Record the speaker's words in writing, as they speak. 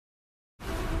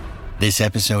This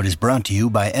episode is brought to you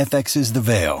by FX's The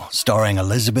Veil, starring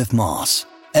Elizabeth Moss.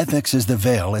 FX's The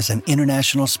Veil is an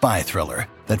international spy thriller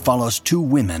that follows two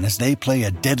women as they play a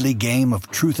deadly game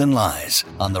of truth and lies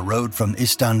on the road from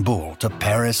Istanbul to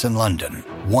Paris and London.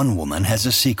 One woman has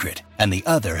a secret, and the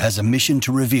other has a mission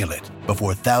to reveal it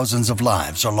before thousands of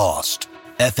lives are lost.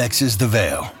 FX's The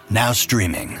Veil, now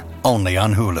streaming, only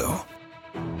on Hulu.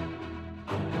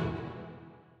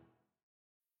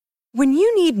 When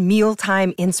you need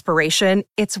mealtime inspiration,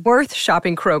 it's worth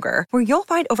shopping Kroger, where you'll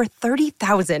find over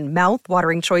 30,000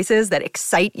 mouth-watering choices that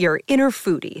excite your inner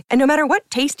foodie. And no matter what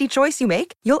tasty choice you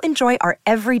make, you'll enjoy our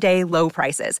everyday low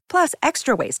prices, plus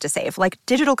extra ways to save, like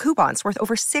digital coupons worth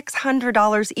over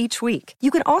 $600 each week. You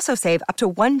can also save up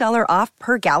to $1 off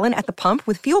per gallon at the pump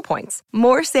with fuel points.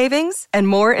 More savings and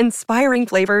more inspiring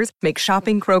flavors make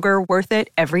shopping Kroger worth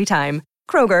it every time.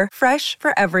 Kroger, fresh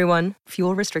for everyone.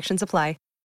 Fuel restrictions apply.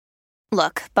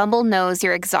 Look, Bumble knows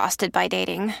you're exhausted by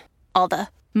dating. All the,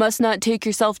 must not take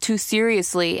yourself too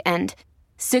seriously, and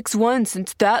 6'1"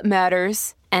 since that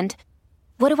matters, and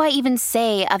what do I even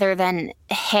say other than,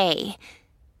 hey?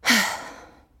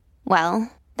 Well,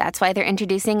 that's why they're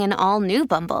introducing an all-new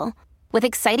Bumble, with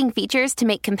exciting features to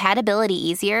make compatibility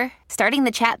easier, starting the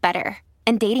chat better,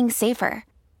 and dating safer.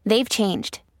 They've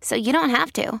changed, so you don't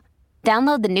have to.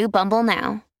 Download the new Bumble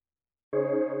now.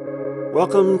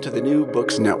 Welcome to the New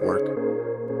Books Network.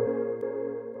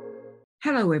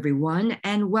 Hello, everyone,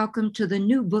 and welcome to the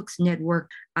New Books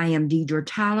Network. I am Deidre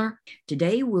Tyler.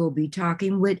 Today, we'll be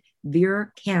talking with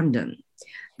Vera Camden,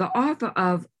 the author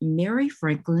of Mary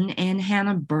Franklin and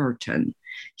Hannah Burton,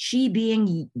 She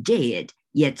Being Dead,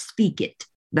 Yet Speak It,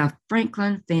 the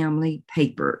Franklin Family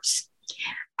Papers.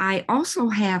 I also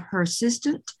have her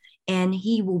assistant, and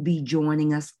he will be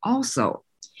joining us also.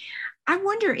 I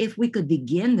wonder if we could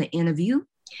begin the interview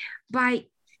by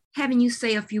having you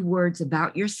say a few words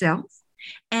about yourself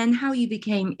and how you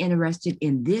became interested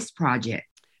in this project.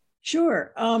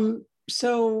 Sure.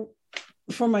 So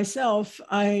for myself,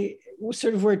 I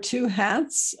sort of wear two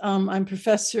hats. I'm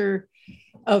professor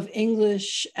of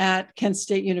English at Kent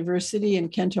State University in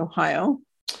Kent, Ohio,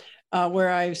 where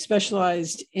I've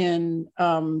specialized in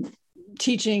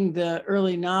teaching the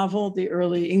early novel, the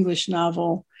early English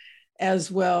novel,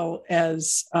 as well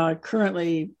as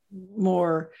currently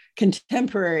more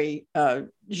contemporary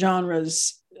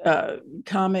genres,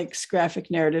 comics, graphic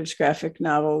narratives, graphic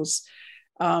novels.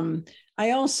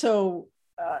 I also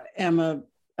am a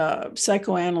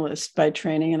psychoanalyst by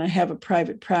training, and I have a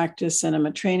private practice, and I'm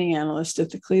a training analyst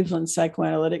at the Cleveland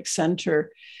Psychoanalytic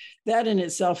Center. That in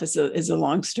itself is a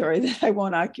long story that I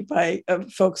won't occupy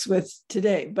folks with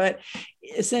today. But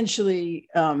essentially,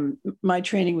 my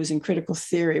training was in critical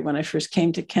theory when I first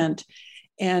came to Kent.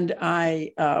 And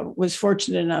I was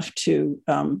fortunate enough to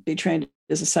be trained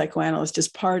as a psychoanalyst as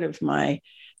part of my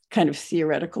kind of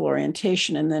theoretical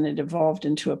orientation. And then it evolved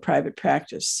into a private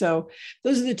practice. So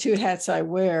those are the two hats I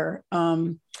wear.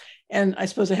 And I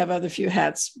suppose I have other few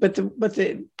hats. But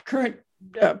the current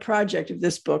project of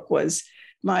this book was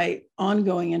my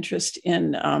ongoing interest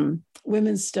in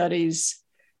women's studies,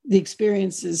 the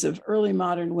experiences of early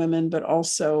modern women, but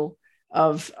also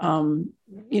of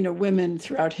women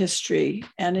throughout history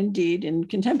and indeed in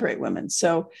contemporary women.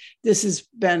 So this has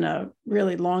been a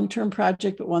really long-term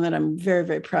project, but one that I'm very,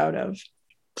 very proud of.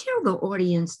 Tell the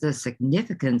audience the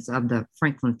significance of the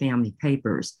Franklin Family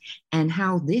Papers and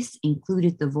how this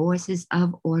included the voices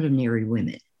of ordinary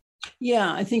women.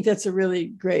 Yeah, I think that's a really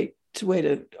great way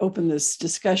to open this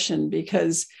discussion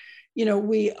because,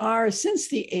 we are, since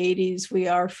the 80s, we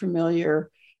are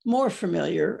more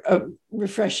familiar,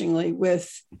 refreshingly,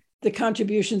 with the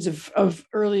contributions of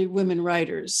early women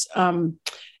writers. And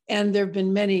there have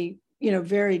been many,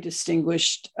 very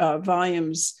distinguished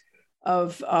volumes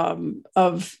of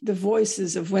the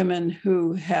voices of women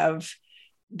who have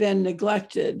been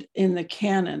neglected in the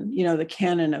canon, the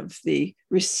canon of the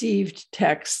received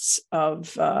texts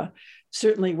of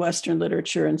certainly Western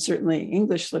literature and certainly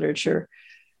English literature.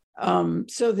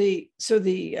 So the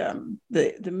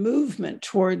movement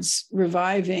towards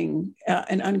reviving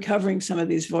and uncovering some of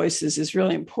these voices is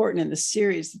really important in the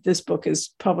series that this book is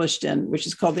published in, which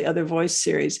is called the Other Voice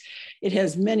series. It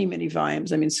has many, many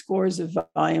volumes. I mean, scores of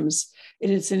volumes.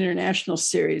 And it's an international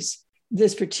series.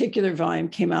 This particular volume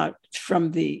came out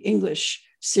from the English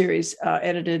series,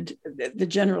 the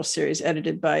general series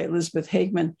edited by Elizabeth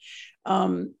Hageman.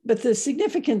 But the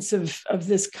significance of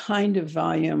this kind of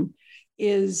volume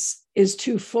is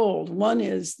twofold. One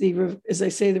is as I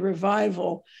say, the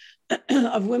revival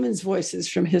of women's voices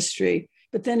from history,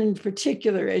 but then in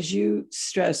particular, as you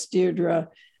stressed, Deirdre,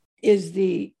 is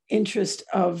the interest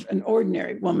of an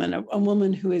ordinary woman, a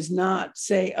woman who is not,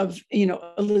 say, of,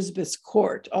 Elizabeth's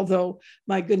court, although,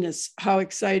 my goodness, how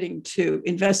exciting to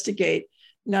investigate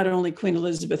not only Queen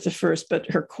Elizabeth I,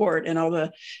 but her court and all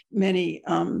the many,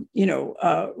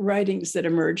 writings that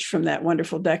emerged from that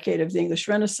wonderful decade of the English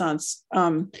Renaissance,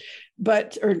 or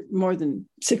more than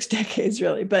 6 decades,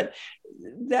 really. But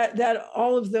that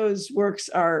all of those works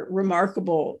are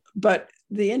remarkable. But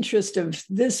the interest of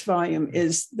this volume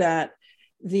is that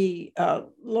the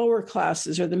lower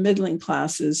classes or the middling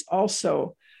classes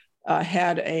also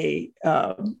had a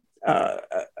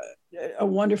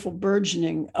wonderful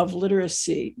burgeoning of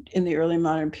literacy in the early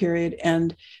modern period.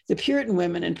 And the Puritan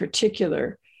women in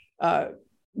particular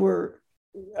were,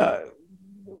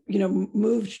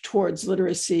 moved towards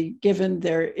literacy given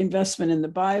their investment in the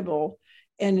Bible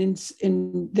and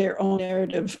in their own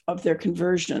narrative of their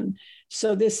conversion.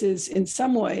 So this is in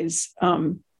some ways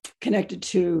connected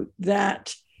to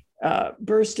that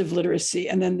burst of literacy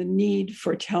and then the need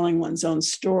for telling one's own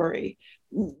story,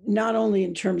 not only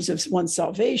in terms of one's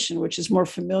salvation, which is more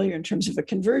familiar in terms of a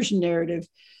conversion narrative,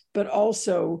 but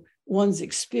also one's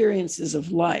experiences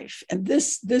of life. And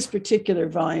this particular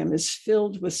volume is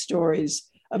filled with stories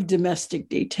of domestic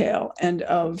detail and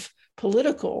of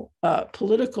political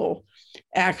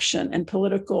action and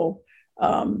political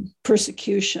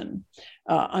persecution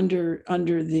under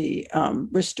the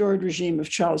restored regime of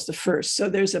Charles I. So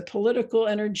there's a political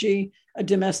energy, a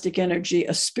domestic energy,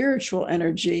 a spiritual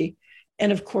energy,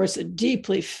 and of course, a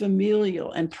deeply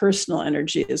familial and personal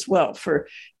energy as well. For,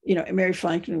 Mary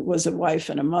Franklin was a wife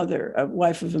and a mother, a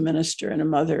wife of a minister and a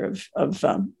mother of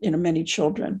many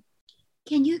children.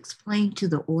 Can you explain to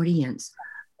the audience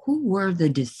who were the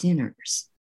dissenters?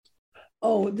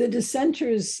 Oh, the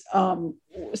dissenters.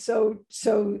 So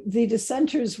the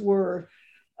dissenters were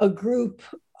a group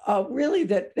really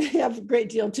that have a great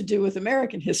deal to do with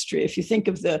American history. If you think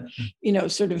of the,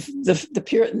 sort of the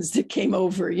Puritans that came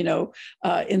over, in the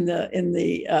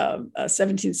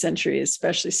 17th century,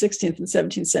 especially 16th and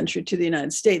 17th century to the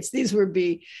United States, these would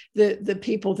be the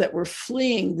people that were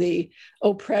fleeing the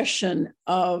oppression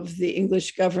of the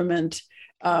English government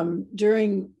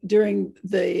during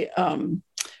the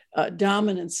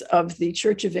dominance of the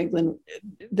Church of England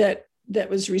that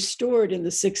was restored in the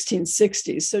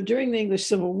 1660s. So during the English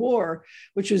Civil War,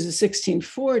 which was the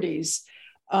 1640s,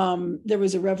 there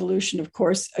was a revolution, of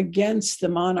course, against the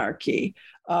monarchy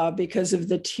because of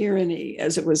the tyranny,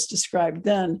 as it was described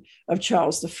then, of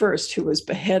Charles I, who was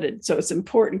beheaded. So it's an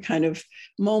important kind of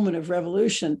moment of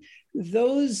revolution.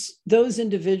 Those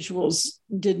individuals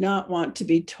did not want to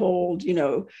be told,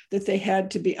 that they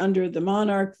had to be under the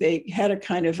monarch. They had a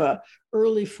kind of an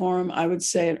early form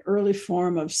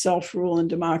of self-rule and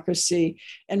democracy.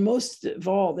 And most of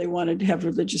all, they wanted to have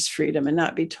religious freedom and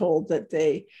not be told that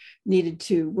they needed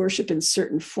to worship in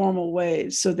certain formal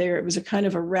ways. So it was a kind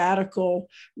of a radical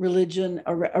religion,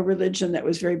 a religion that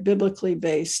was very biblically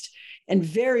based and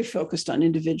very focused on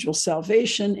individual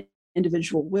salvation,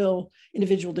 individual will,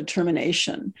 individual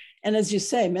determination. And as you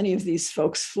say, many of these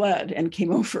folks fled and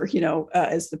came over,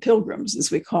 as the pilgrims, as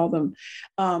we call them.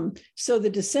 So the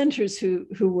dissenters who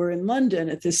were in London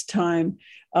at this time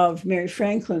of Mary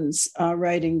Franklin's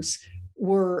writings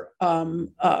were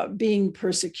being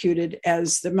persecuted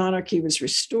as the monarchy was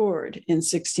restored in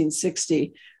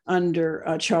 1660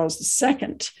 under Charles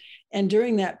II. And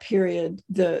during that period,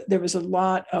 there was a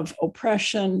lot of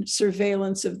oppression,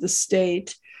 surveillance of the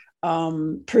state,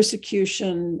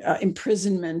 persecution,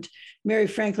 imprisonment. Mary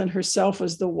Franklin herself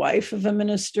was the wife of a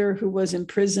minister who was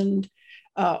imprisoned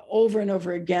over and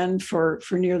over again for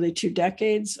nearly 2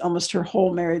 decades, almost her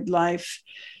whole married life.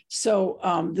 So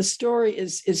the story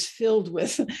is filled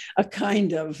with a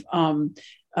kind of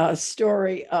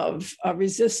story of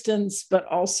resistance, but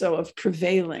also of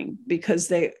prevailing, because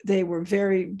they were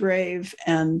very brave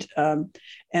and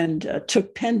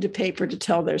took pen to paper to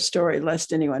tell their story,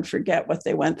 lest anyone forget what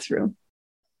they went through.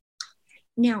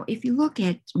 Now, if you look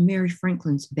at Mary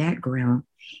Franklin's background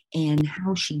and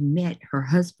how she met her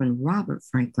husband, Robert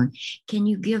Franklin, can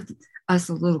you give us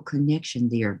a little connection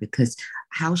there? Because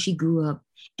how she grew up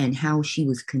and how she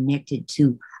was connected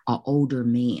to an older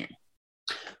man.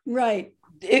 Right.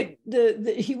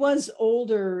 He was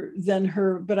older than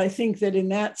her, but I think that in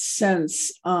that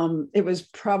sense, it was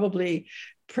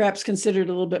perhaps considered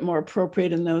a little bit more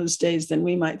appropriate in those days than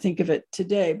we might think of it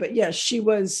today. But yes, she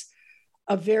was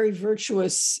a very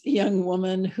virtuous young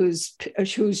woman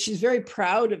she's very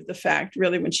proud of the fact,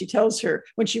 really, when she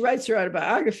writes her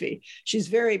autobiography, she's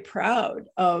very proud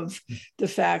of the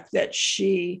fact that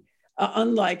she,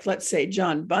 unlike, let's say,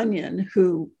 John Bunyan,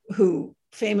 who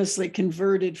famously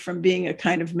converted from being a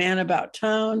kind of man about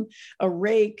town, a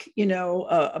rake,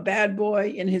 a bad boy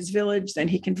in his village. Then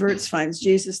he converts, finds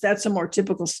Jesus. That's a more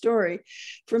typical story.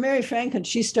 For Mary Franklin,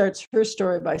 she starts her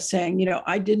story by saying,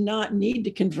 I did not need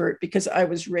to convert because I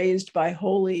was raised by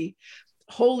holy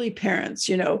parents,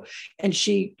 and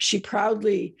she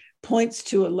proudly points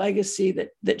to a legacy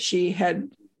that she had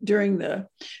during the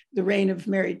reign of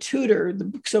Mary Tudor,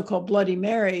 the so-called Bloody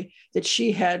Mary, that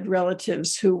she had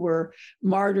relatives who were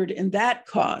martyred in that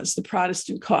cause, the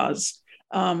Protestant cause.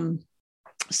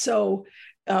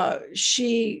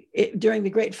 She, during the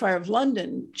Great Fire of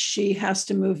London, she has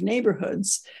to move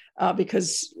neighborhoods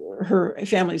because her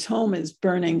family's home is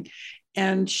burning.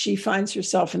 And she finds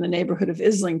herself in the neighborhood of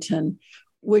Islington,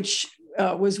 which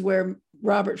was where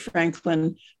Robert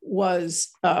Franklin was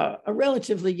a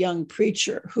relatively young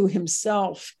preacher who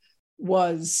himself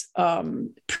was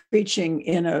preaching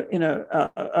in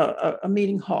a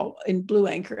meeting hall in Blue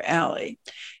Anchor Alley.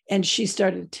 And she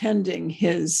started attending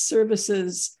his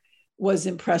services, was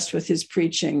impressed with his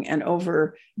preaching, and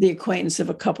over the acquaintance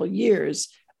of a couple of years,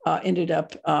 ended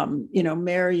up,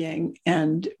 marrying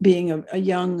and being a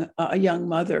young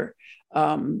mother.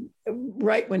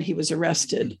 Right when he was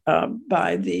arrested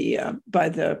by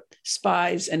the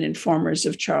spies and informers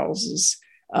of Charles's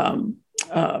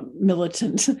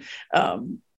militant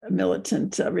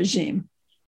regime,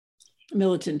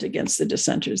 militant against the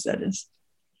dissenters, that is.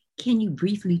 Can you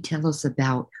briefly tell us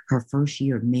about her first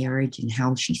year of marriage and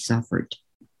how she suffered?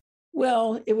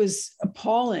 Well, it was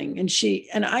appalling.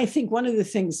 And I think one of the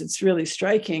things that's really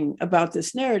striking about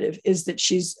this narrative is that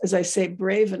she's, as I say,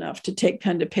 brave enough to take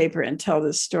pen to paper and tell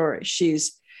this story.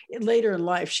 Later in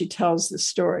life, she tells the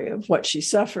story of what she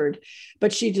suffered,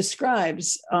 but she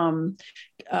describes, the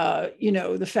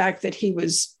fact that he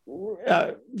was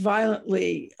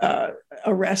violently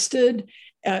arrested.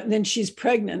 Then she's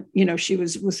pregnant. She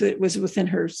was within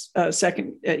her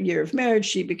second year of marriage.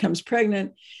 She becomes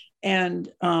pregnant.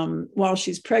 And while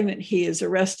she's pregnant, he is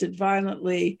arrested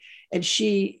violently, and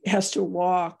she has to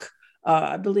walk,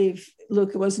 I believe,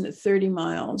 Luke, wasn't it 30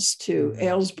 miles to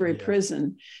Aylesbury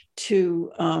Prison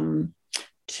to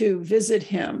visit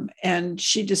him. And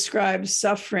she describes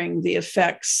suffering the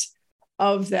effects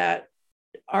of that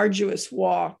arduous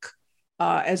walk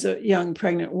as a young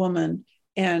pregnant woman,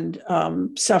 and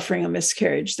suffering a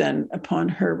miscarriage then upon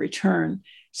her return.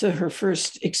 So her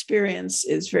first experience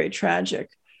is very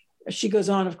tragic. She goes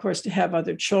on, of course, to have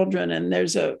other children, and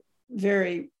there's a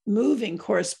very moving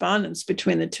correspondence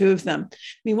between the two of them. I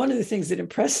mean, one of the things that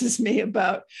impresses me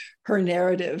about her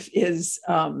narrative is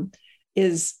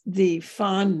the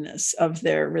fondness of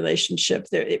their relationship.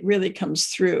 It really comes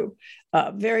through.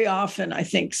 Very often, I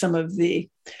think some of the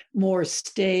more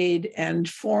staid and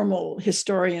formal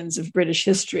historians of British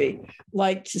history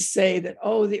like to say that,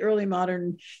 the early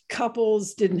modern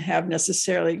couples didn't have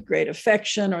necessarily great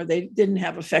affection, or they didn't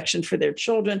have affection for their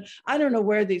children. I don't know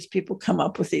where these people come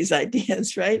up with these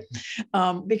ideas, right?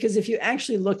 Because if you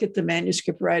actually look at the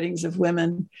manuscript writings of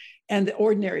women and the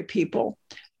ordinary people,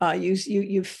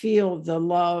 you feel the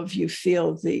love, you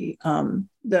feel the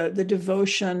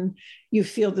devotion, you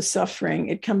feel the suffering.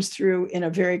 It comes through in a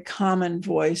very common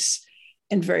voice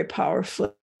and very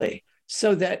powerfully.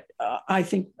 So that I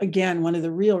think, again, one of the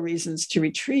real reasons to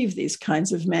retrieve these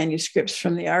kinds of manuscripts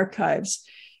from the archives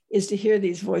is to hear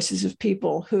these voices of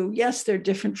people who, yes, they're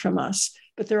different from us,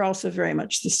 but they're also very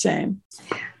much the same.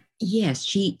 Yes,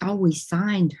 she always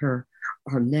signed her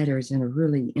letters in a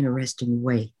really interesting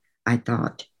way, I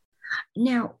thought.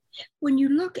 Now, when you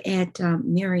look at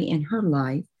Mary and her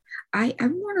life, I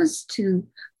want us to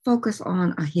focus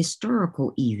on a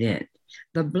historical event,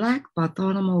 the Black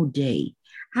Bartholomew Day.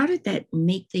 How did that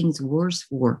make things worse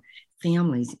for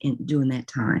families during that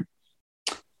time?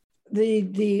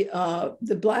 The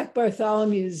Black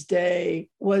Bartholomew's Day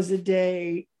was a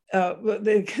day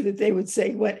that they would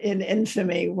say went in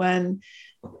infamy when,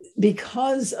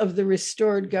 because of the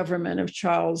restored government of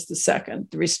Charles II,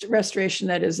 the restoration,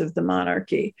 that is, of the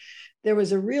monarchy, there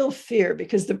was a real fear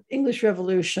because the English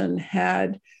Revolution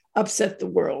had upset the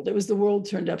world. It was the world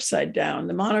turned upside down.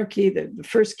 The monarchy, the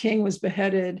first king was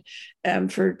beheaded.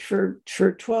 For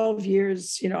 12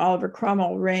 years, Oliver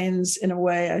Cromwell reigns in a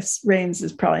way. Reigns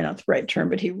is probably not the right term,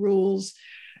 but he rules.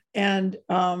 And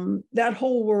that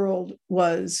whole world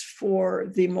was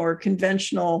for the more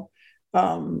conventional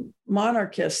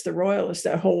monarchists, the royalists.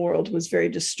 That whole world was very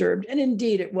disturbed. And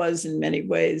indeed, it was in many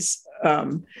ways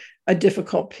a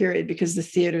difficult period because the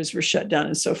theaters were shut down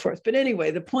and so forth. But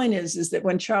anyway, the point is that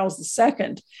when Charles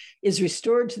II is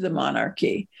restored to the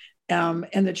monarchy, and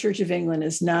the Church of England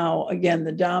is now, again,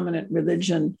 the dominant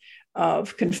religion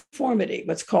of conformity,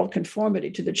 what's called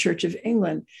conformity to the Church of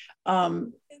England.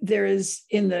 There is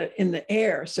in the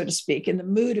air, so to speak, in the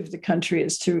mood of the country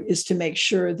is to make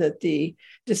sure that the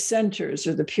dissenters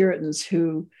or the Puritans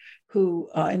who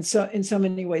in so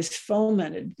many ways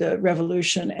fomented the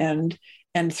revolution and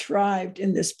thrived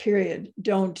in this period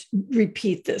don't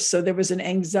repeat this. So there was an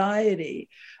anxiety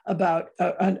about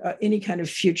any kind of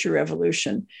future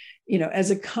revolution. As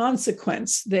a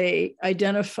consequence, they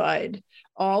identified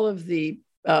all of the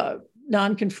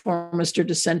nonconformist or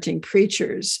dissenting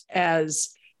preachers as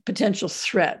potential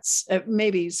threats.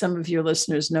 Maybe some of your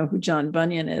listeners know who John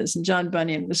Bunyan is. And John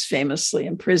Bunyan was famously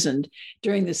imprisoned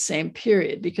during the same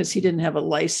period because he didn't have a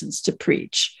license to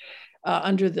preach.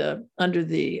 Under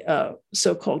the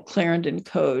so-called Clarendon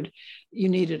Code, you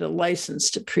needed a license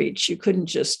to preach. You couldn't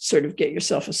just sort of get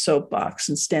yourself a soapbox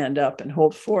and stand up and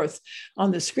hold forth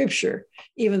on the scripture,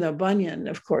 even though Bunyan,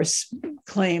 of course,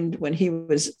 claimed when he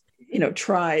was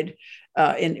tried,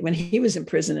 when he was in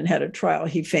prison and had a trial,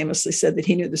 he famously said that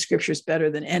he knew the scriptures better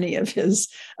than any of his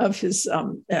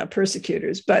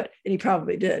persecutors, and he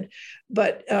probably did.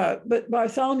 But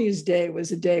Bartholomew's Day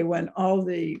was a day when all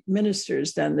the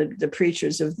ministers, then the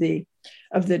preachers of the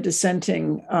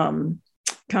dissenting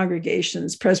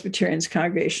congregations, Presbyterians,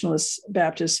 Congregationalists,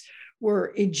 Baptists,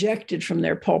 were ejected from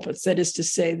their pulpits. That is to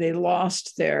say, they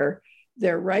lost their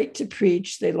right to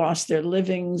preach, they lost their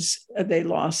livings, they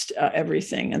lost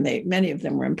everything, and many of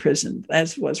them were imprisoned,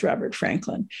 as was Robert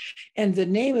Franklin. And the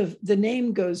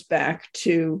name goes back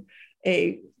to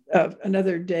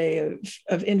another day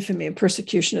of infamy and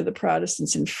persecution of the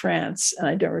Protestants in France, and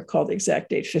I don't recall the exact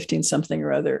date, 15 something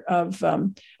or other, of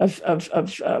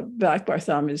Black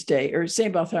Bartholomew's Day or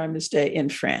St. Bartholomew's Day in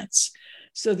France.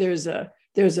 So there's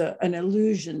an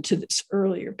allusion to this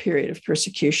earlier period of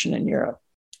persecution in Europe.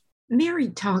 Mary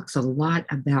talks a lot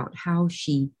about how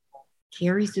she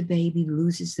carries the baby,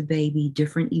 loses the baby,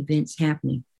 different events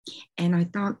happening. And I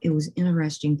thought it was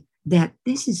interesting that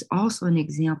this is also an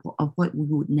example of what we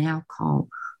would now call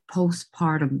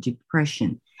postpartum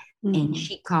depression. Mm-hmm. And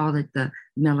she called it the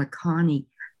melancholy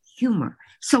humor.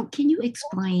 So can you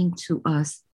explain to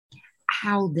us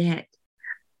how that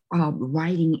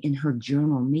writing in her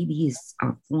journal maybe is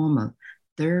a form of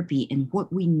therapy and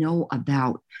what we know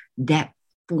about that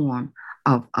form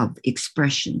of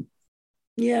expression?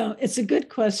 Yeah, it's a good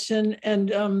question.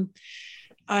 And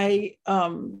I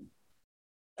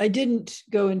didn't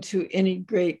go into any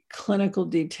great clinical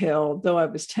detail, though I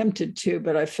was tempted to,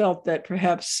 but I felt that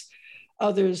perhaps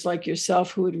others like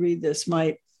yourself who would read this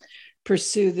might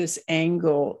pursue this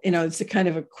angle. It's a kind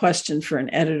of a question for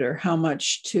an editor, how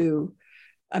much to,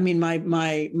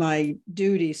 my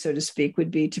duty, so to speak,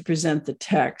 would be to present the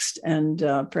text and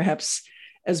perhaps,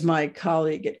 as my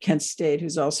colleague at Kent State,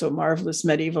 who's also a marvelous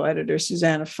medieval editor,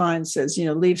 Susanna Fine, says,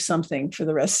 leave something for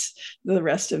the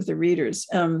rest of the readers.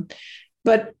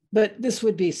 But this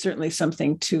would be certainly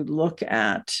something to look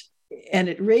at. And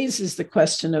it raises the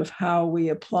question of how we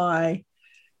apply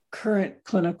current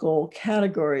clinical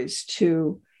categories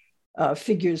to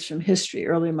figures from history,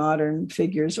 early modern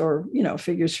figures, or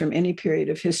figures from any period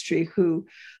of history who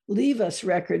leave us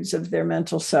records of their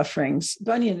mental sufferings.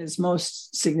 Bunyan is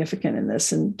most significant in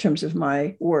this in terms of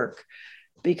my work,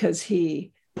 because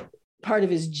part of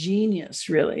his genius,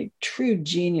 really, true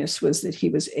genius, was that he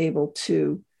was able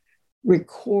to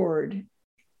record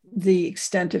the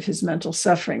extent of his mental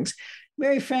sufferings.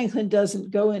 Mary Franklin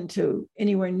doesn't go into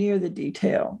anywhere near the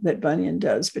detail that Bunyan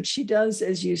does, but she does,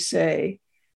 as you say,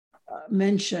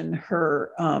 mention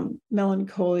her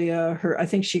melancholia, I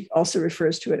think she also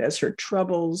refers to it as her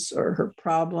troubles or her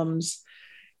problems.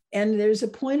 And there's a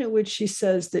point at which she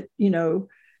says that,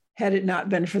 had it not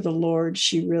been for the Lord,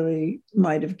 she really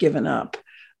might have given up.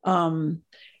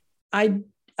 I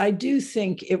do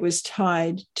think it was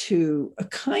tied to a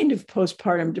kind of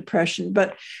postpartum depression,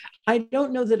 but I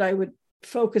don't know that I would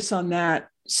focus on that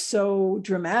so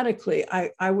dramatically.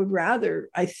 I would rather,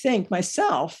 I think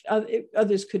myself,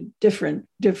 others could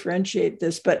differentiate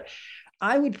this, but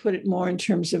I would put it more in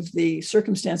terms of the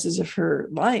circumstances of her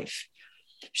life.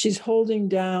 She's holding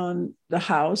down the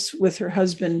house with her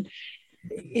husband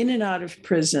in and out of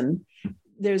prison.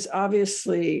 There's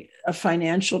obviously a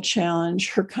financial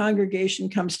challenge. Her congregation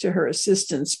comes to her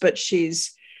assistance, but she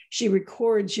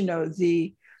records,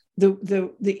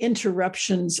 the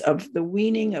interruptions of the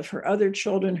weaning of her other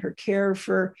children, her care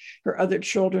for her other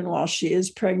children while she is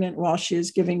pregnant, while she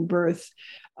is giving birth.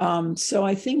 So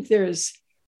I think there's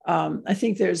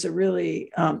a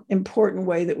really important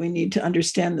way that we need to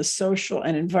understand the social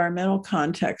and environmental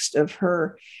context of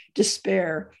her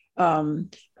despair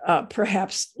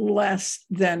perhaps less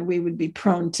than we would be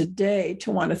prone today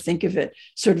to want to think of it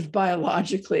sort of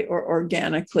biologically or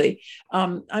organically.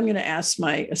 I'm going to ask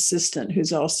my assistant,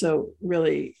 who's also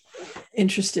really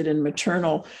interested in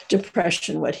maternal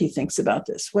depression, what he thinks about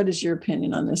this. What is your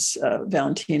opinion on this,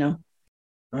 Valentino?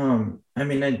 I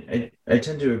mean, I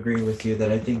tend to agree with you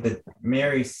that I think that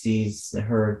Mary sees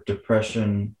her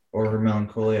depression or her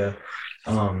melancholia,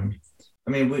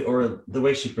 or the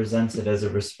way she presents it as a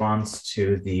response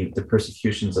to the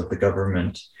persecutions of the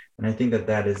government, and I think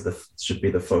that should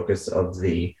be the focus of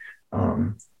the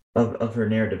of her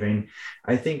narrative. I mean,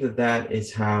 I think that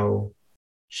is how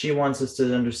she wants us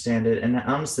to understand it, and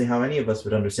honestly, how any of us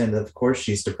would understand it. Of course,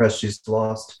 she's depressed. She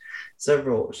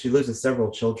loses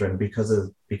several children because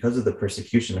of the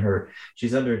persecution.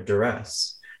 She's under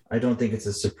duress. I don't think it's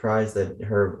a surprise that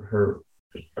her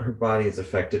body is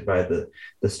affected by the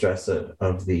stress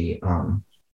of the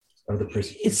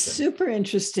persecution. It's super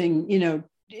interesting,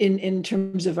 in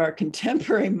terms of our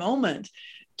contemporary moment,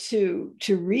 to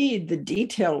read the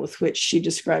detail with which she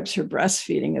describes her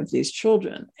breastfeeding of these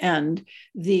children and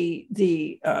the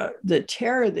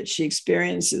terror that she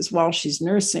experiences while she's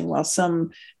nursing, while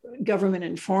some government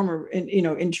informer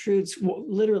intrudes,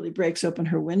 literally breaks open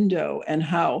her window, and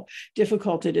how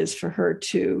difficult it is for her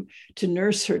to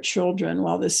nurse her children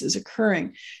while this is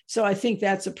occurring. So I think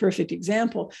that's a perfect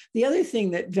example. The other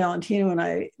thing that Valentino and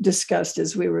I discussed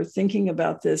as we were thinking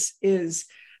about this is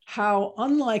how,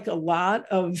 unlike a lot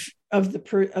of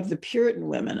the Puritan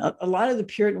women, a lot of the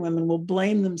Puritan women will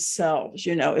blame themselves.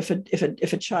 If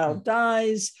a child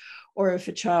dies, or if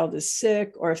a child is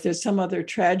sick, or if there's some other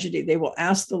tragedy, they will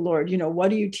ask the Lord,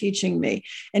 what are you teaching me?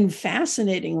 And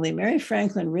fascinatingly, Mary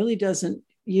Franklin really doesn't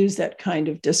use that kind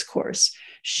of discourse.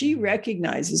 She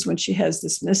recognizes when she has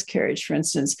this miscarriage, for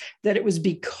instance, that it was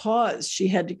because she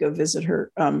had to go visit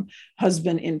her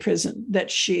husband in prison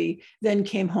that she then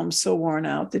came home so worn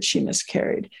out that she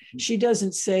miscarried. She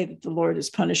doesn't say that the Lord is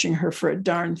punishing her for a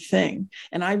darn thing.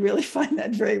 And I really find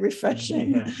that very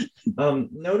refreshing. Yeah.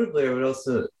 Notably, I would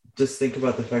also just think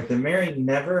about the fact that Mary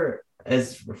never,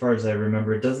 as far as I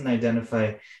remember, doesn't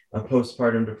identify a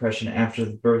postpartum depression after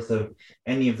the birth of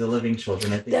any of the living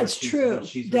children. I think that's true. What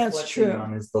she's that's reflecting true.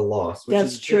 on is the loss, which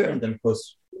that's is true. different than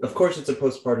Of course, it's a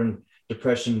postpartum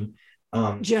depression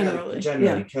generally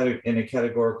yeah. In a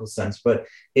categorical sense, but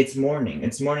it's mourning.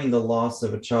 It's mourning the loss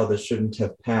of a child that shouldn't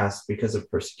have passed because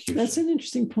of persecution. That's an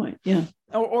interesting point. Yeah.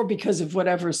 Or because of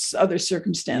whatever other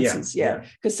circumstances. Yeah.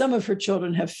 Because some of her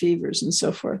children have fevers and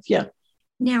so forth. Yeah.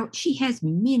 Now, she has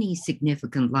many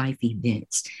significant life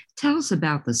events. Tell us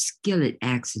about the Skillet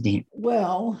accident.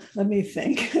 Well, let me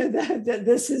think. that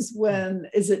this is when,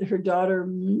 is it her daughter?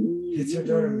 It's her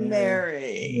daughter,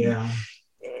 Mary. Yeah.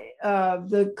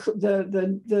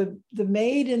 The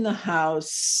maid in the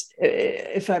house,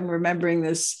 if I'm remembering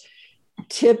this,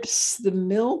 tips the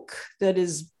milk that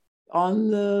is on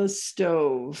the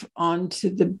stove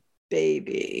onto the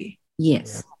baby.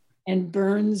 Yes. And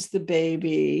burns the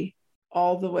baby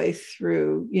all the way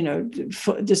through,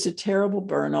 just a terrible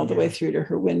burn all the way through to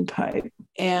her windpipe.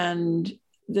 And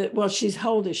she's,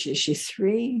 how old is she? Is she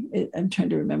 3? I'm trying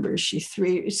to remember. Is she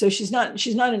 3? So she's not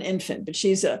an infant, but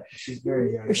she's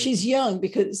very young. Or she's young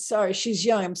she's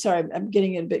young. I'm sorry. I'm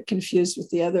getting a bit confused with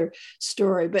the other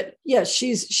story, but yeah,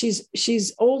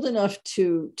 she's old enough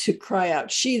to cry out.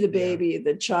 She, the baby,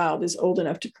 the child, is old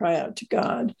enough to cry out to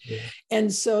God. Yeah.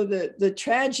 And so the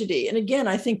tragedy, and again,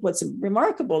 I think what's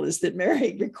remarkable is that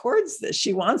Mary records this.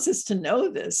 She wants us to know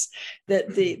this,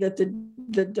 that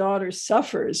the daughter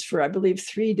suffers for, I believe,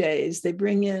 3 days. They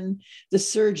bring in the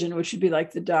surgeon, which would be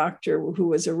like the doctor, who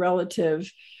was a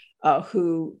relative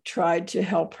who tried to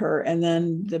help her. And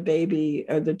then the baby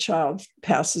or the child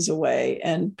passes away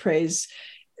and prays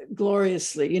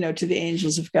gloriously, to the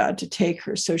angels of God to take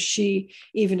her. So she,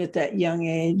 even at that young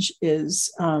age,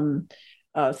 is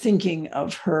thinking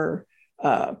of her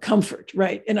comfort,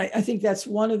 right? And I think that's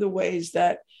one of the ways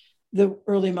that the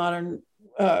early modern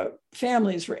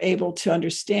families were able to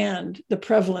understand the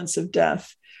prevalence of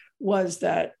death, was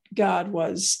that God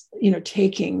was,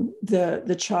 taking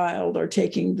the child, or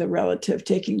taking the relative,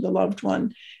 taking the loved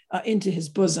one into his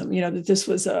bosom, that this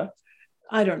was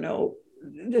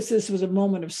this was a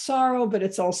moment of sorrow, but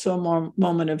it's also a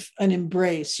moment of an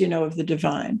embrace, of the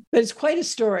divine. But it's quite a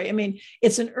story. I mean,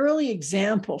 it's an early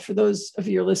example for those of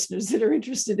your listeners that are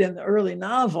interested in the early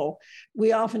novel.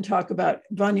 We often talk about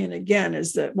Bunyan again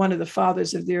as one of the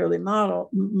fathers of the early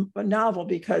novel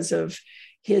because of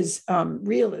his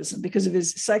realism, because of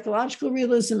his psychological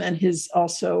realism and his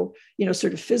also,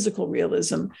 sort of physical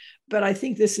realism. But I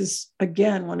think this is,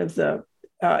 again, one of the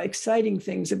exciting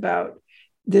things about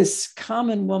this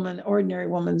common woman, ordinary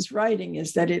woman's writing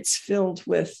is that it's filled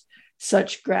with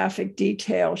such graphic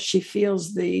detail. She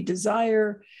feels the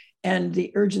desire and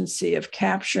the urgency of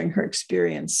capturing her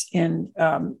experience in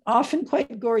often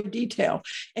quite gory detail.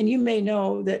 And you may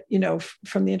know that,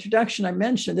 from the introduction, I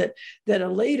mentioned that a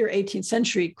later 18th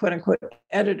century, quote unquote,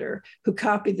 editor who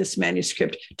copied this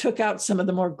manuscript took out some of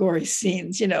the more gory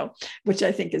scenes, which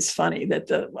I think is funny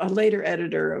that a later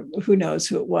editor, who knows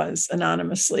who it was,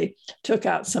 anonymously took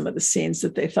out some of the scenes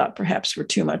that they thought perhaps were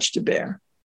too much to bear.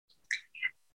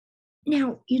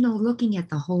 Now, looking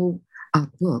at the whole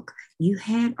book, you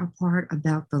had a part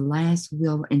about the last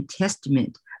will and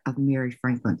testament of Mary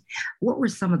Franklin. What were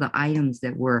some of the items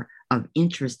that were of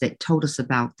interest that told us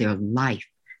about their life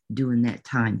during that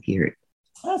time period?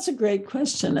 That's a great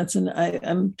question.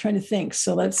 I'm trying to think.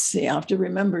 So let's see. I have to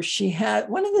remember. She had,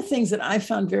 one of the things that I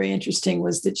found very interesting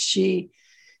was that she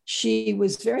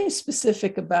was very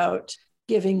specific about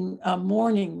giving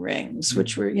mourning rings,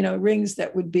 which were, rings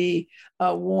that would be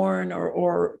worn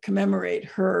or commemorate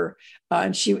her.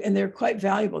 And they're quite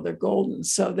valuable. They're golden.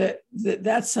 So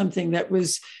that's something that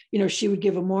was, she would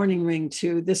give a mourning ring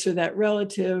to this or that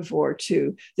relative or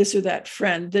to this or that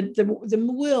friend. The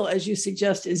will, as you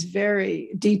suggest, is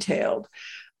very detailed.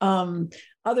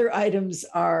 Other items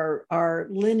are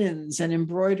linens and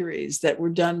embroideries that were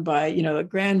done by, a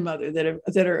grandmother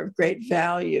that are of great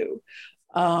value.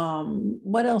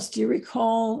 What else do you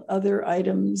recall? Other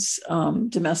items,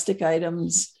 domestic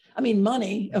items. I mean,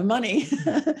 money. One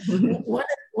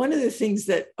of the things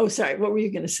that. Oh, sorry. What were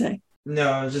you going to say? No,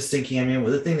 I was just thinking. I mean,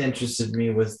 the thing that interested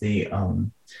me was the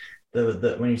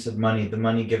when you said money, the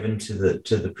money given to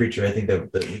the preacher. I think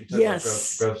that we talked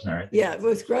yes, about Grosvenor. Yeah,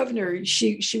 with Grosvenor,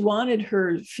 she wanted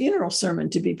her funeral sermon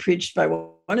to be preached by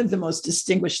one of the most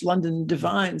distinguished London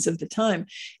divines of the time,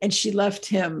 and she left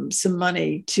him some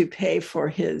money to pay for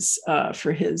his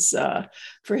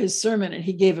sermon, and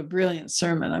he gave a brilliant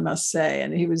sermon, I must say,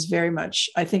 and he was very much,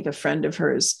 I think, a friend of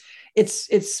hers.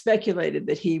 It's speculated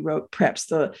that he wrote perhaps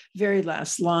the very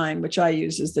last line, which I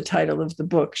use as the title of the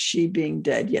book, She Being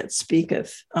Dead Yet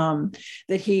Speaketh,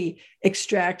 that he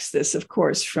extracts this, of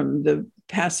course, from the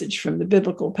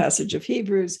biblical passage of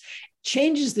Hebrews,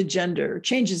 changes the gender,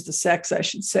 changes the sex, I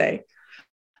should say,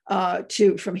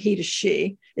 from he to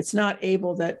she. It's not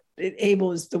Abel,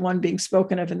 Abel is the one being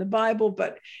spoken of in the Bible,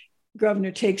 but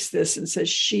Grosvenor takes this and says,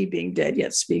 she being dead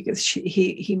yet speaketh.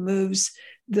 He moves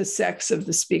the sex of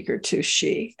the speaker to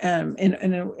she,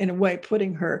 in a way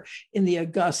putting her in the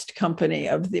august company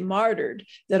of the martyred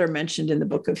that are mentioned in the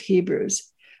book of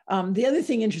Hebrews. The other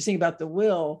thing interesting about the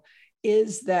will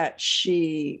is that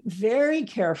she very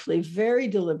carefully, very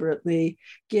deliberately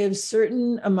gives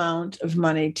certain amount of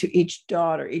money to each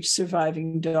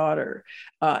surviving daughter.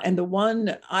 And the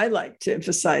one I like to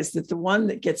emphasize that the one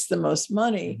that gets the most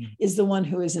money is the one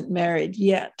who isn't married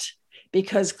yet,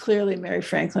 because clearly Mary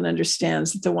Franklin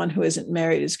understands that the one who isn't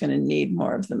married is going to need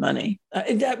more of the money.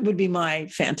 That would be my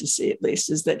fantasy, at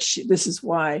least, is that this is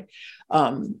why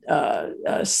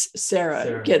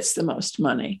Sarah gets the most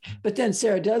money. But then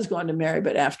Sarah does go on to marry,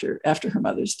 but after her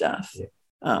mother's death. Yeah.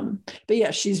 But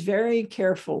yeah, she's very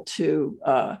careful to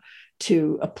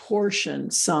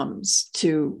apportion sums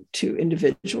to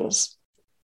individuals.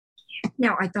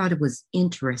 Now, I thought it was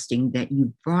interesting that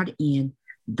you brought in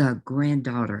the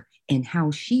granddaughter and how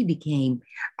she became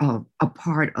a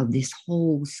part of this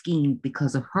whole scheme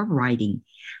because of her writing.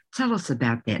 Tell us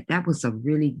about that. That was a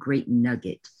really great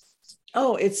nugget.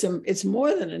 Oh, it's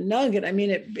more than a nugget. I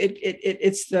mean,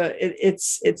 it's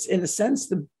in a sense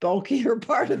the bulkier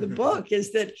part of the book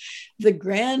is that the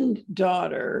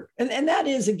granddaughter, and that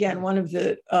is again one of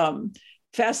the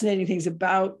fascinating things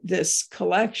about this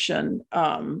collection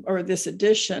or this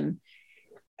edition.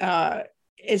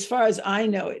 As far as I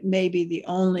know, it may be the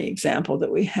only example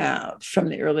that we have from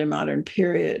the early modern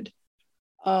period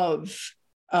of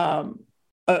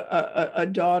a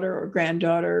daughter or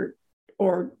granddaughter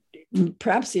or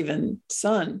perhaps even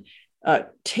son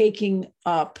taking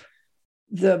up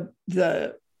the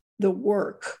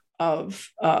work of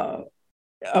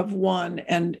one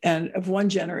and of one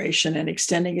generation and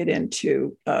extending it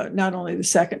into not only the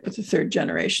second but the third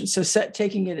generation. So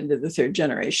taking it into the third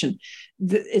generation,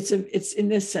 it's in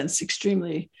this sense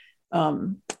extremely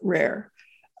rare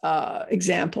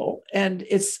example, and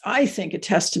it's, I think, a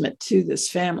testament to this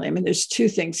family. I mean, there's two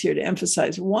things here to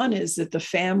emphasize. One is that the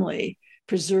family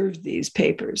preserved these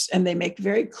papers, and they make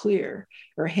very clear,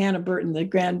 or Hannah Burton, the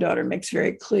granddaughter, makes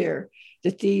very clear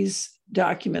that these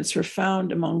documents were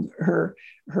found among her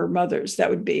mother's, that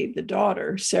would be the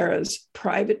daughter, Sarah's,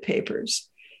 private papers,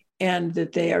 and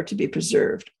that they are to be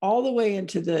preserved. All the way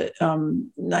into the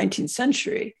 19th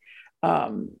century,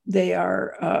 they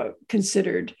are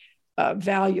considered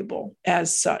valuable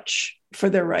as such for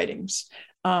their writings.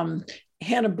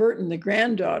 Hannah Burton, the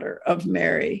granddaughter of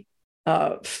Mary,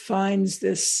 finds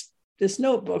this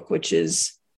notebook, which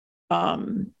is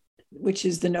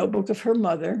the notebook of her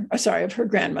of her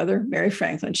grandmother, Mary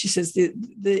Franklin. She says,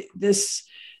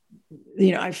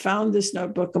 I found this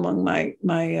notebook among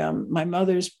my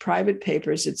mother's private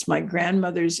papers. It's my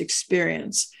grandmother's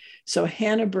experience. So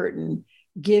Hannah Burton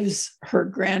gives her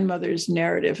grandmother's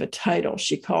narrative a title.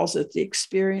 She calls it The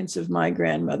Experience of My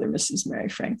Grandmother, Mrs. Mary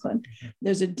Franklin. Mm-hmm.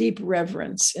 There's a deep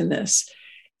reverence in this.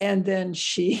 And then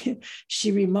she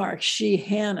remarks,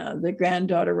 Hannah, the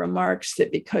granddaughter, remarks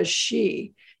that because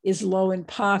she is low in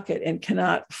pocket and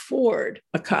cannot afford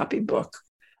a copybook,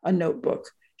 a notebook,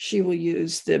 she will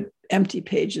use the empty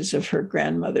pages of her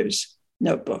grandmother's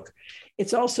notebook.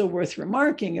 It's also worth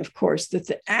remarking, of course, that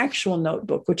the actual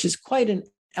notebook, which is quite an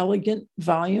elegant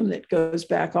volume that goes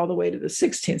back all the way to the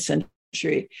 16th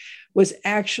century, was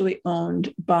actually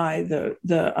owned by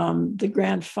the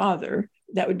grandfather.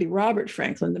 That would be Robert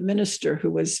Franklin, the minister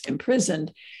who was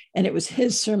imprisoned, and it was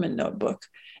his sermon notebook.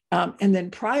 And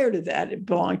then prior to that, it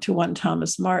belonged to one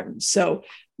Thomas Martin. So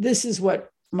this is what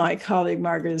my colleague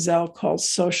Margaret Ezell calls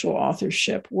social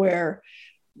authorship, where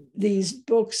these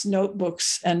books,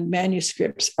 notebooks, and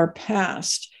manuscripts are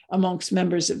passed amongst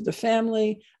members of the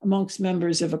family, amongst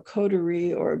members of a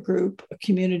coterie or a group, a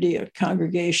community, a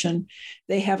congregation.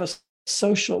 They have a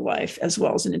social life as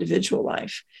well as an individual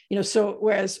life. So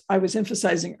whereas I was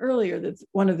emphasizing earlier that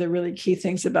one of the really key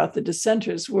things about the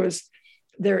dissenters was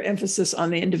their emphasis on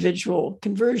the individual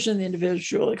conversion, the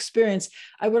individual experience,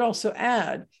 I would also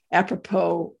add,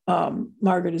 apropos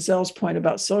Margaret Ezell's point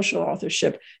about social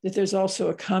authorship, that there's also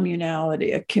a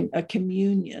communality, a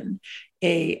communion,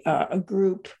 a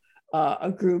group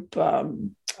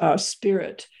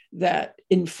spirit that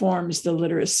informs the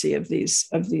literacy of these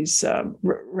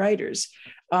writers.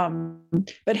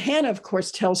 But Hannah, of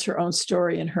course, tells her own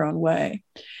story in her own way.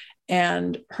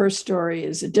 And her story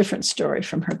is a different story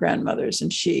from her grandmother's.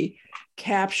 And she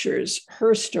captures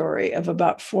her story of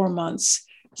about 4 months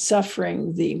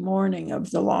suffering the mourning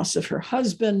of the loss of her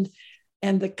husband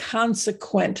and the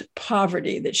consequent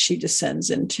poverty that she descends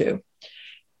into.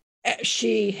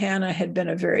 Hannah, had been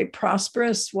a very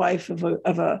prosperous wife of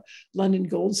a London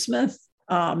goldsmith,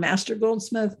 master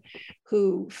goldsmith,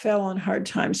 who fell on hard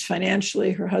times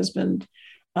financially. Her husband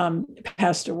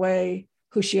passed away,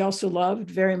 who she also loved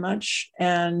very much.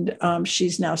 And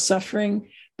she's now suffering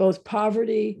both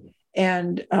poverty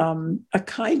and a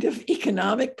kind of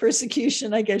economic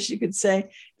persecution, I guess you could say,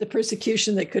 the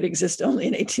persecution that could exist only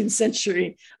in 18th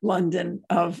century London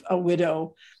of a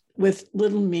widow with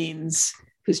little means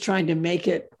who's trying to make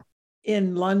it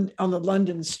in London, on the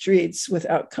London streets,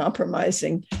 without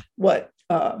compromising what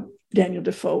Daniel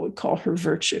Defoe would call her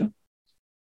virtue,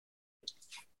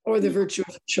 or the virtue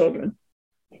of children.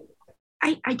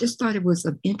 I just thought it was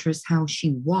of interest how she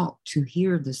walked to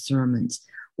hear the sermons.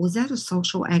 Was that a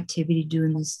social activity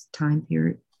during this time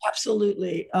period?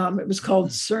 Absolutely. It was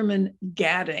called sermon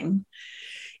gadding.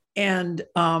 And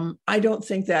I don't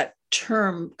think that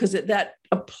term, because that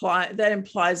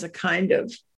implies a kind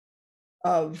of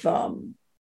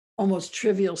almost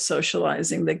trivial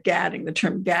socializing, the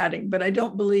term gadding. But I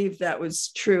don't believe that was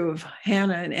true of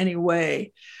Hannah in any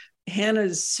way.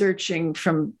 Hannah's searching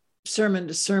from sermon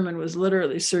to sermon was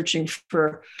literally searching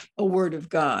for a word of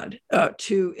God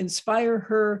to inspire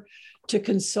her, to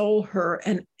console her,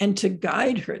 and to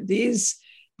guide her. These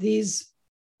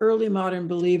early modern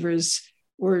believers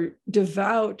were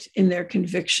devout in their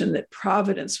conviction that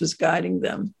providence was guiding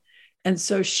them. And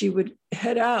so she would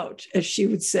head out, as she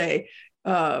would say,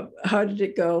 how did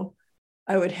it go?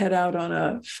 I would head out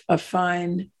on a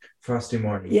fine frosty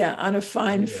morning. Yeah, on a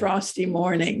fine frosty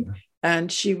morning.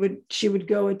 And she would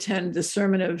go attend the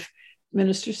sermon of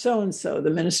minister so-and-so,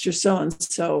 the minister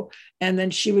so-and-so, and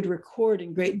then she would record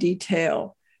in great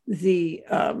detail the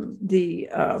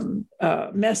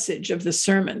message of the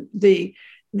sermon.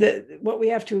 What we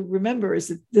have to remember is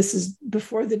that this is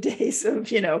before the days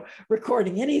of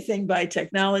recording anything by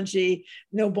technology.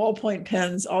 No ballpoint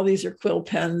pens. All these are quill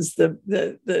pens.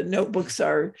 The notebooks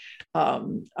are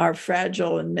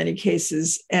fragile in many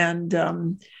cases,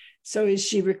 and so is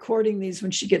she recording these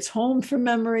when she gets home from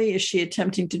memory? Is she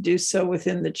attempting to do so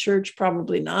within the church?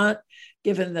 Probably not,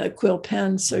 given the quill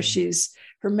pen. So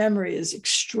her memory is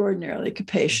extraordinarily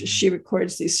capacious. She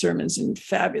records these sermons in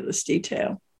fabulous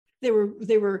detail. It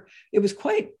was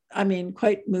quite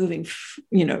moving,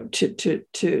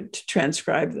 to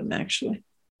transcribe them, actually.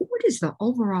 What is the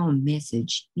overall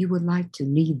message you would like to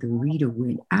leave the reader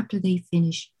with after they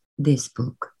finish this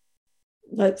book?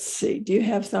 let's see. Do you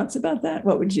have thoughts about that?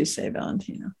 What would you say,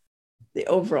 Valentino? The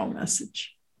overall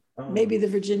message? Maybe the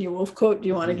Virginia Woolf quote. Do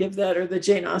you want to give that, or the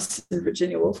Jane Austen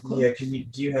Virginia Woolf quote? Yeah, can you?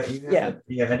 Do you have? Yeah, it?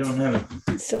 Yeah. I don't have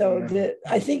it. So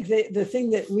I think the thing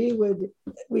that we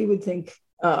would think,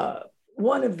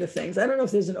 one of the things, I don't know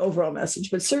if there's an overall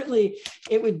message, but certainly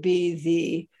it would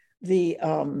be the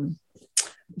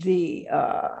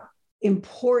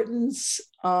importance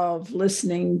of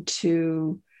listening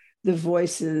to the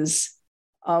voices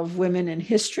of women in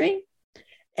history,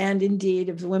 and indeed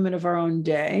of the women of our own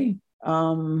day.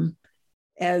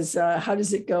 As how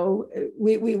does it go?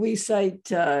 We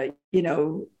cite, I'm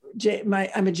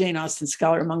a Jane Austen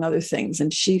scholar, among other things,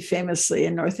 and she famously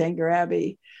in Northanger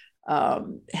Abbey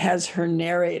has her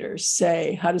narrator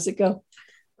say, how does it go?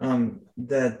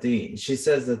 She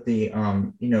says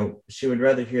that she would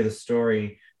rather hear the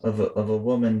story of a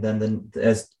woman than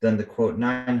the quote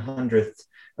 900th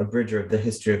abridger of the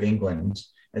history of England,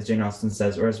 as Jane Austen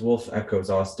says, or as Woolf echoes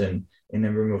Austen in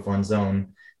A Room of One's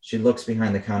Own. She looks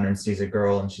behind the counter and sees a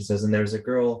girl, and she says, and there's a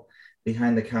girl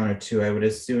behind the counter too. I would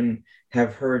as soon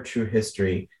have her true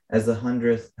history as the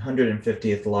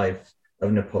 150th life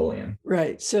of Napoleon.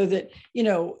 Right. So that,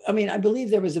 I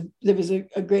believe there was a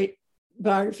great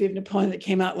biography of Napoleon that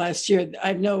came out last year.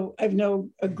 I've no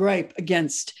gripe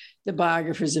against the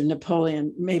biographers of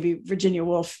Napoleon. Maybe Virginia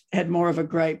Woolf had more of a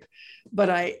gripe, but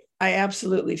I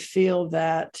absolutely feel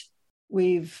that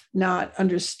we've not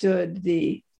understood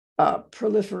the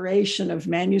proliferation of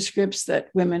manuscripts that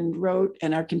women wrote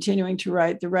and are continuing to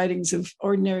write, the writings of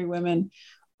ordinary women,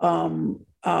 and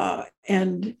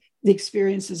the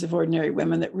experiences of ordinary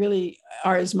women that really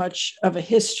are as much of a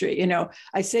history.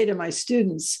 I say to my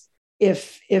students,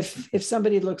 if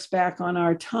somebody looks back on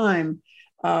our time,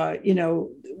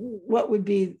 what would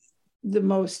be the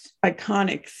most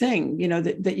iconic thing,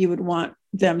 that you would want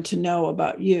them to know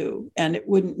about you? And it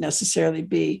wouldn't necessarily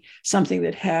be something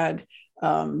that had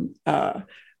a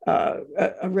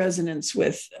resonance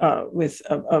with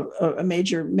a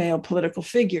major male political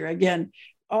figure. Again,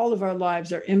 all of our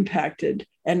lives are impacted,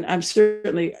 and I'm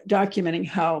certainly documenting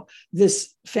how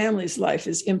this family's life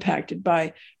is impacted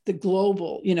by the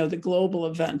global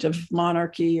event of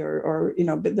monarchy or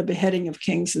the beheading of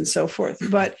kings and so forth.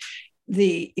 But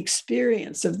the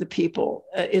experience of the people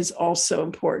is also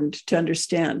important to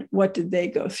understand. What did they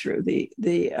go through?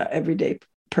 The everyday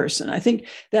person. I think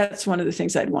that's one of the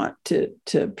things I'd want to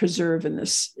preserve in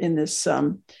this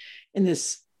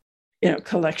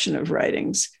collection of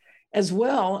writings. As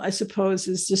well, I suppose,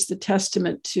 is just a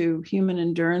testament to human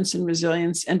endurance and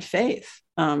resilience and faith,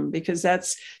 because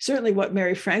that's certainly what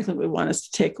Mary Franklin would want us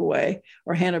to take away,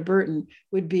 or Hannah Burton,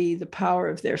 would be the power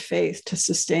of their faith to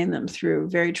sustain them through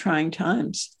very trying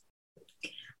times.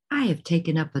 I have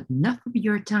taken up enough of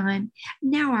your time.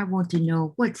 Now I want to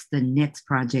know, what's the next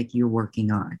project you're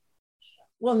working on?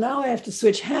 Well, now I have to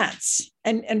switch hats.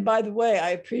 And by the way, I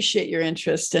appreciate your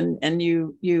interest, and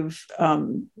you've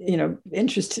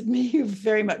interested me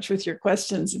very much with your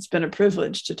questions. It's been a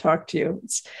privilege to talk to you.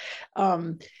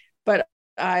 But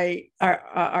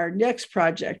our next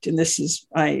project, and this is,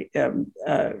 I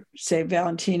say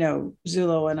Valentino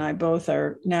Zullo and I both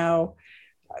are now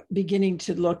beginning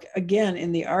to look again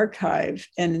in the archive,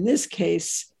 and in this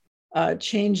case,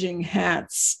 changing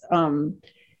hats,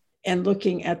 and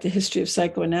looking at the history of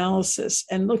psychoanalysis,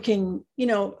 and looking,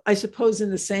 I suppose in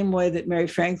the same way that Mary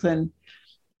Franklin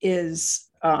is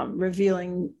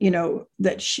revealing,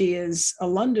 that she is a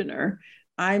Londoner.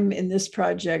 I'm in this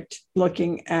project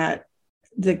looking at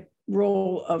the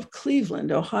role of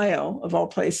Cleveland, Ohio, of all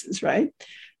places, right,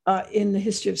 in the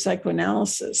history of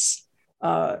psychoanalysis.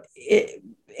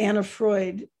 Anna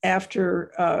Freud,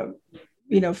 after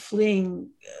fleeing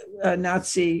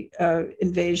Nazi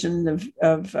invasion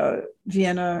of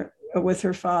Vienna with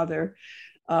her father,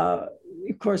 of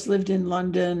course, lived in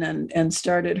London and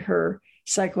started her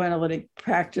psychoanalytic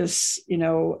practice,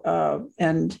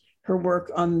 and her work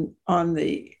on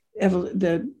the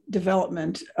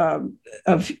development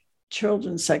of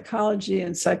children's psychology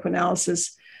and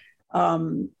psychoanalysis.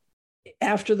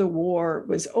 After the war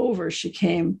was over, she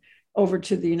came over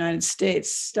to the United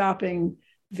States, stopping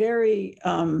very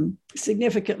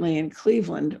significantly in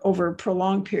Cleveland over a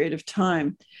prolonged period of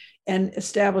time, and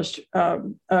established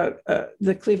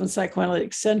the Cleveland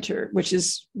Psychoanalytic Center, which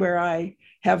is where I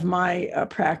have my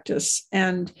practice.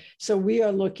 And so we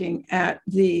are looking at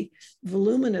the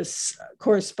voluminous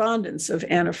correspondence of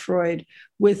Anna Freud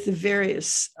with the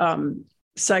various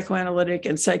psychoanalytic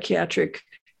and psychiatric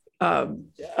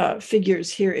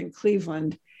figures here in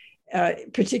Cleveland,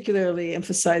 particularly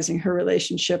emphasizing her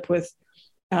relationship with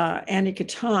Annie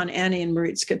and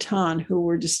Moritz Catan, who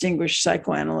were distinguished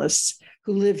psychoanalysts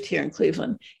who lived here in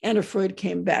Cleveland. Anna Freud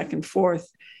came back and forth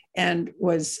and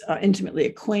was intimately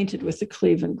acquainted with the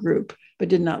Cleveland group, but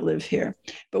did not live here.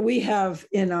 But we have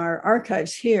in our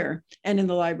archives here and in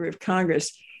the Library of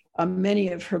Congress, many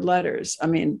of her letters,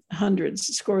 hundreds,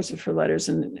 scores of her letters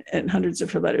and hundreds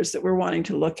of her letters that we're wanting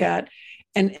to look at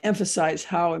and emphasize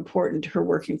how important her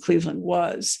work in Cleveland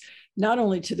was, not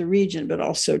only to the region, but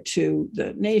also to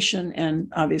the nation and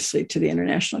obviously to the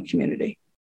international community.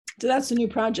 So that's a new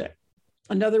project,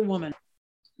 another woman.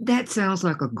 That sounds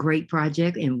like a great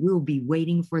project, and we'll be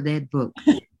waiting for that book.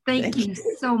 Thank you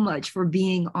so much for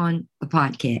being on the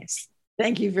podcast.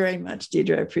 Thank you very much,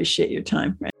 Deidre. I appreciate your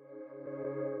time.